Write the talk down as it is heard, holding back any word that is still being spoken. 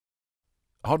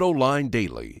AutoLine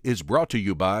Daily is brought to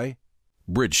you by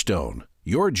Bridgestone,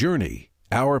 your journey,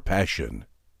 our passion.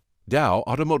 Dow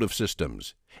Automotive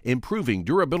Systems, improving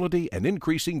durability and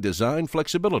increasing design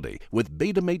flexibility with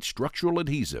Betamate structural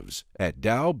adhesives at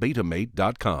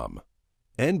dowbetamate.com.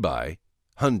 And by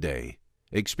Hyundai.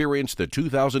 Experience the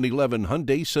 2011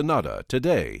 Hyundai Sonata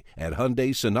today at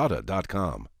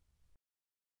HyundaiSonata.com.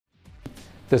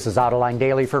 This is AutoLine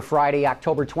Daily for Friday,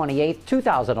 October 28,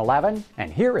 2011,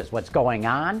 and here is what's going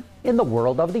on in the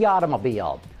world of the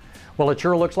automobile. Well, it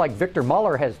sure looks like Victor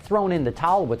Muller has thrown in the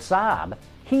towel with Saab.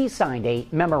 He signed a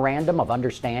memorandum of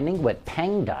understanding with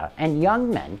Pengda and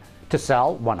Youngman to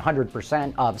sell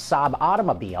 100% of Saab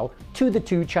Automobile to the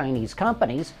two Chinese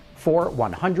companies for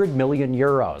 100 million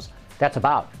euros. That's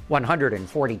about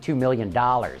 $142 million.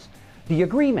 The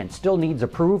agreement still needs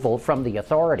approval from the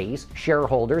authorities,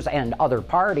 shareholders, and other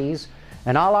parties.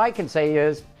 And all I can say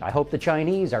is, I hope the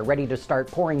Chinese are ready to start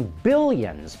pouring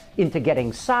billions into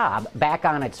getting Saab back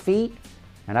on its feet.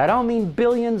 And I don't mean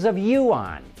billions of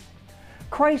yuan.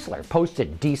 Chrysler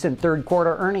posted decent third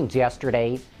quarter earnings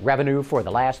yesterday. Revenue for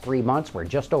the last 3 months were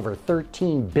just over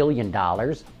 $13 billion.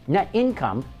 Net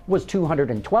income was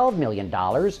 $212 million,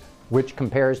 which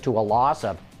compares to a loss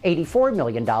of $84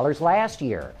 million last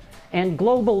year. And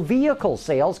global vehicle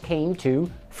sales came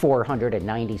to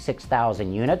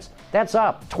 496,000 units. That's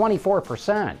up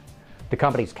 24%. The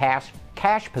company's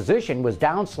cash position was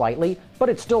down slightly, but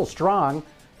it's still strong.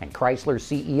 And Chrysler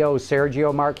CEO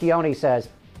Sergio Marchionne says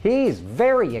he's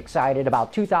very excited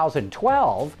about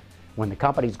 2012, when the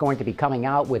company's going to be coming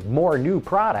out with more new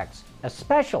products,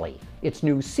 especially its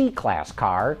new C-Class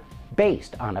car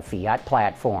based on a Fiat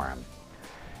platform.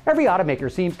 Every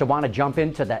automaker seems to want to jump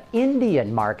into the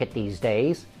Indian market these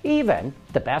days, even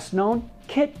the best-known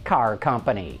kit car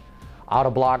company.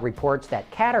 Autoblog reports that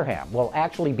Caterham will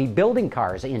actually be building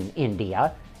cars in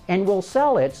India and will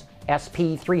sell its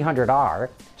SP300R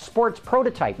sports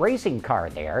prototype racing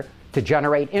car there to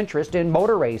generate interest in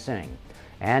motor racing.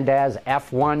 And as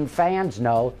F1 fans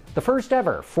know, the first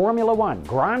ever Formula One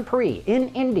Grand Prix in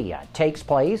India takes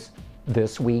place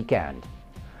this weekend.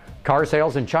 Car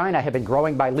sales in China have been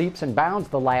growing by leaps and bounds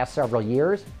the last several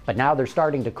years, but now they're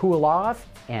starting to cool off,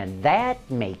 and that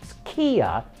makes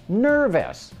Kia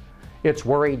nervous. It's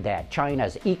worried that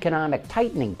China's economic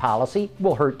tightening policy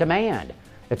will hurt demand.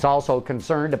 It's also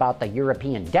concerned about the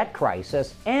European debt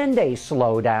crisis and a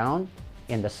slowdown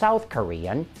in the South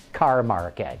Korean car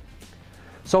market.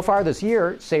 So far this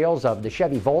year, sales of the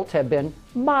Chevy Volt have been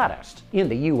modest in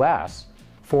the U.S.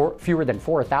 Fewer than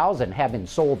 4,000 have been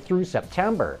sold through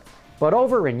September. But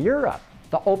over in Europe,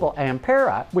 the Opel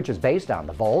Ampera, which is based on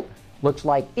the Volt, looks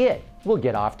like it will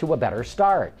get off to a better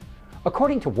start.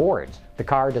 According to Wards, the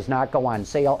car does not go on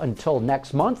sale until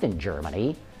next month in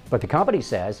Germany, but the company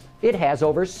says it has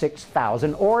over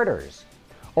 6,000 orders.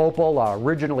 Opel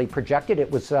originally projected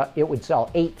it would sell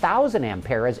 8,000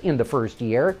 Amperas in the first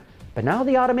year, but now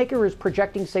the automaker is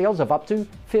projecting sales of up to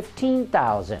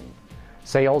 15,000.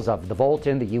 Sales of the Volt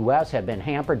in the U.S. have been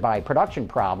hampered by production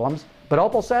problems, but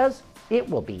Opel says it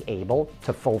will be able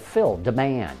to fulfill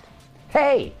demand.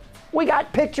 Hey, we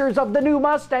got pictures of the new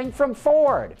Mustang from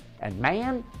Ford, and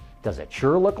man, does it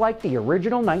sure look like the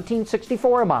original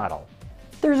 1964 model.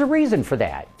 There's a reason for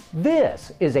that.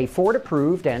 This is a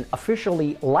Ford-approved and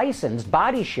officially licensed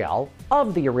body shell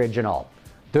of the original.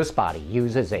 This body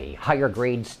uses a higher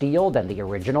grade steel than the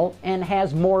original and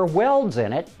has more welds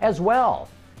in it as well.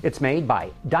 It's made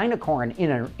by Dynacorn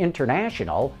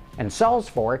International and sells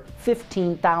for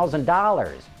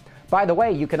 $15,000. By the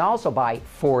way, you can also buy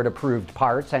Ford-approved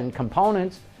parts and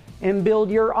components and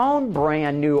build your own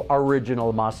brand new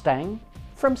original Mustang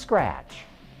from scratch.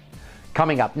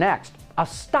 Coming up next, a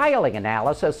styling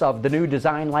analysis of the new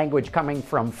design language coming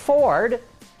from Ford,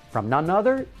 from none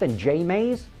other than Jay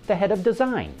Mays, the head of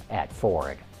design at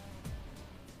Ford.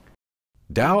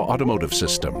 Dow Automotive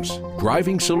Systems,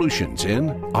 driving solutions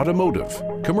in automotive,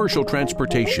 commercial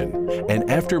transportation, and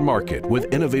aftermarket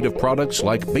with innovative products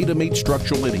like Betamate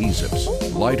structural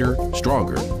adhesives. Lighter,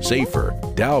 stronger, safer.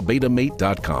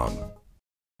 DowBetamate.com.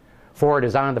 Ford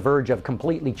is on the verge of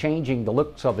completely changing the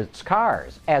looks of its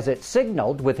cars, as it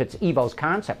signaled with its Evos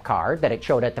concept car that it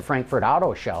showed at the Frankfurt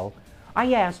Auto Show.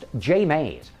 I asked Jay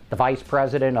Mays, the Vice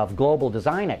President of Global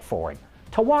Design at Ford,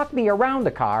 to walk me around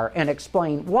the car and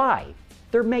explain why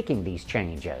they're making these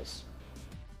changes.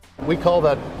 We call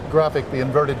that graphic the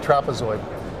inverted trapezoid,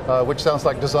 which sounds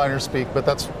like designer speak, but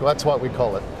that's what we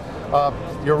call it.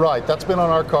 You're right, that's been on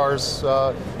our cars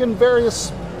in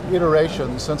various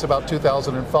iterations since about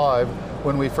 2005,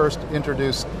 when we first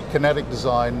introduced kinetic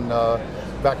design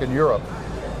back in Europe.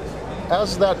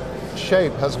 As that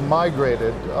shape has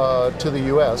migrated to the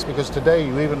U.S. because today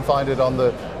you even find it on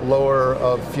the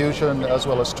lower Fusion as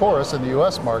well as Taurus in the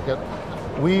U.S. market.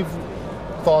 We've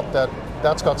thought that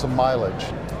that's got some mileage.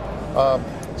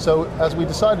 So as we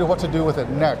decided what to do with it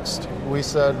next, we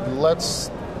said, let's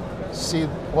see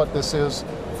what this is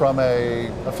from a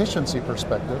efficiency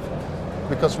perspective.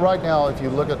 Because right now, if you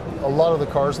look at a lot of the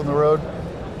cars on the road,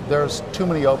 there's too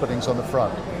many openings on the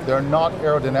front. They're not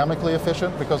aerodynamically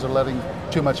efficient because they're letting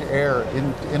too much air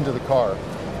into the car.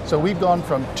 So we've gone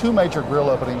from 2 major grille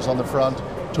openings on the front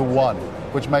to 1,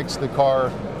 which makes the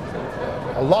car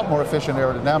a lot more efficient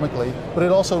aerodynamically, but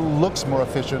it also looks more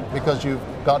efficient because you've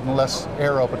gotten less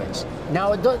air openings.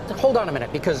 Now, hold on a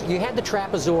minute, because you had the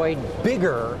trapezoid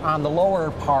bigger on the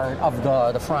lower part of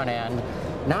the front end.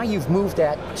 Now you've moved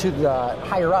that to the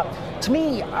higher up. To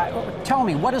me, tell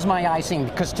me, what is my eye seeing?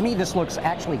 Because to me, this looks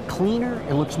actually cleaner.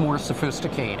 It looks more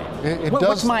sophisticated.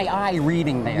 What's my eye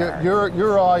reading there?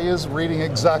 Your eye is reading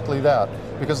exactly that,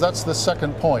 because that's the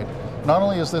second point. Not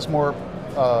only is this more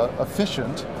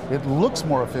efficient, it looks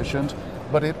more efficient,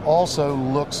 but it also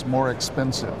looks more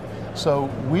expensive. So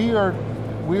we are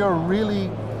really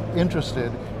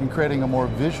interested in creating a more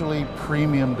visually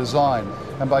premium design.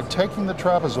 And by taking the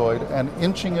trapezoid and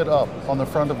inching it up on the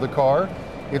front of the car,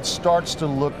 it starts to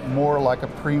look more like a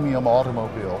premium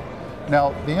automobile.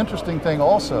 Now, the interesting thing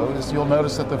also is you'll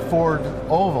notice that the Ford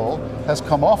Oval has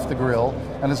come off the grille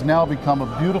and has now become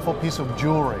a beautiful piece of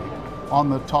jewelry on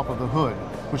the top of the hood,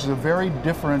 which is a very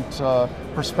different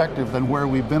perspective than where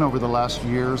we've been over the last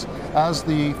years as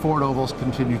the Ford Ovals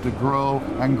continue to grow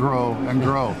and grow and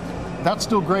grow. That's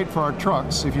still great for our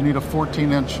trucks if you need a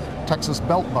 14-inch Texas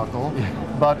belt buckle,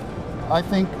 but I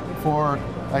think for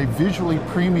a visually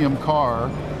premium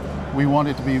car, we want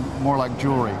it to be more like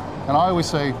jewelry. And I always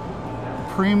say,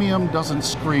 premium doesn't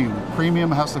scream.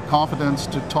 Premium has the confidence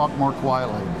to talk more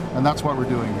quietly, and that's what we're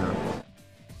doing here.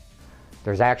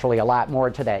 There's actually a lot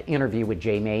more to that interview with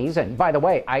Jay Mays. And by the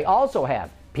way, I also have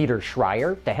Peter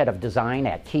Schreier, the head of design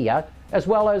at Kia, as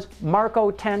well as Marco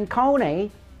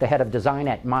Tancone, the head of design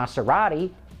at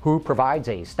Maserati, who provides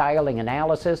a styling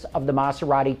analysis of the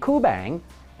Maserati Kubang,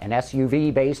 an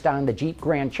SUV based on the Jeep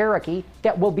Grand Cherokee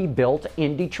that will be built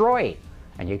in Detroit.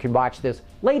 And you can watch this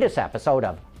latest episode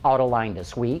of Autoline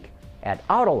This Week at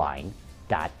Autoline.tv.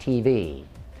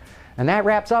 And that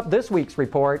wraps up this week's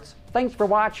reports. Thanks for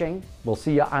watching. We'll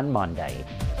see you on Monday.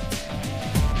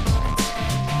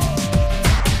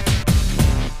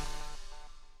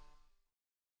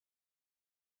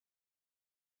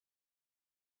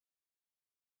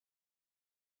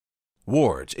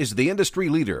 Wards is the industry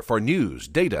leader for news,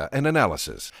 data, and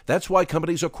analysis. That's why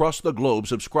companies across the globe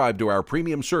subscribe to our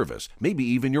premium service, maybe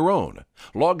even your own.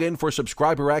 Log in for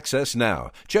subscriber access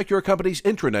now. Check your company's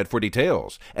intranet for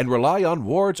details and rely on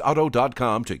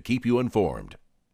wardsauto.com to keep you informed.